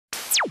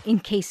in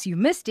case you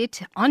missed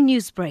it on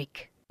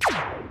Newsbreak.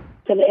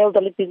 An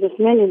elderly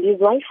businessman and his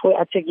wife were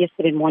attacked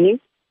yesterday morning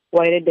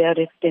while at their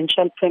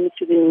residential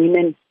premises in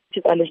Weenen. It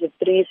is alleged that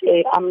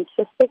 3 armed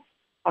suspects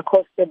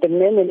accosted the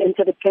men and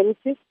entered the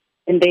premises,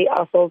 and they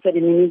assaulted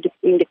him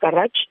in the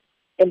garage.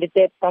 And the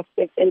third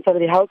suspect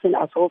entered the house and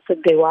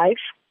assaulted their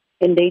wife,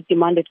 and they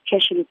demanded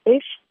cash and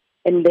safe.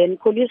 And then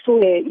police were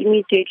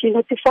immediately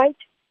notified,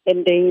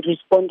 and they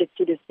responded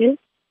to the scene,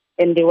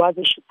 and there was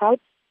a shootout.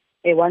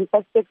 One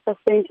suspect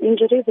sustained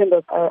injuries and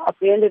was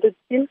apprehended at the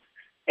scene,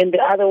 and the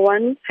other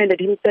one handed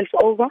himself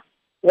over,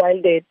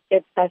 while the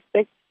third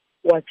suspect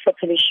was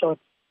fatally shot.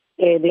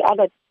 The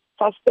other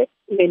suspect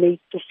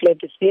managed to flee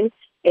the scene,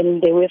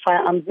 and there were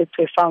firearms that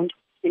were found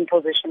in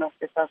possession of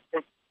the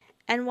suspect.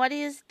 And what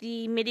is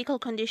the medical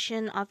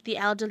condition of the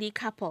elderly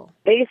couple?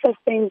 They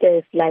sustained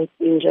slight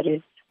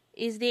injuries.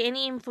 Is there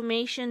any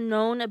information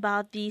known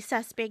about the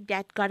suspect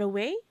that got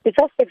away? The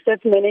suspects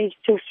that managed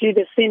to flee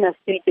the scene are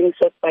still being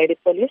sought by the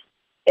police,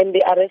 and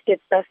the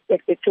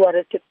two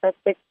arrested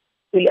suspects,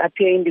 will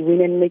appear in the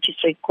Weenen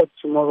Magistrate Court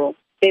tomorrow.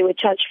 They were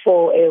charged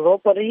for a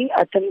robbery,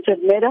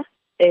 attempted murder,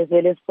 as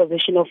well as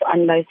possession of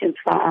unlicensed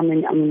firearm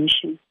and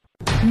ammunition.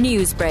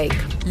 Newsbreak,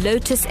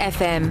 Lotus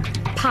FM,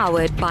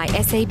 powered by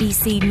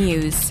SABC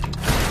News.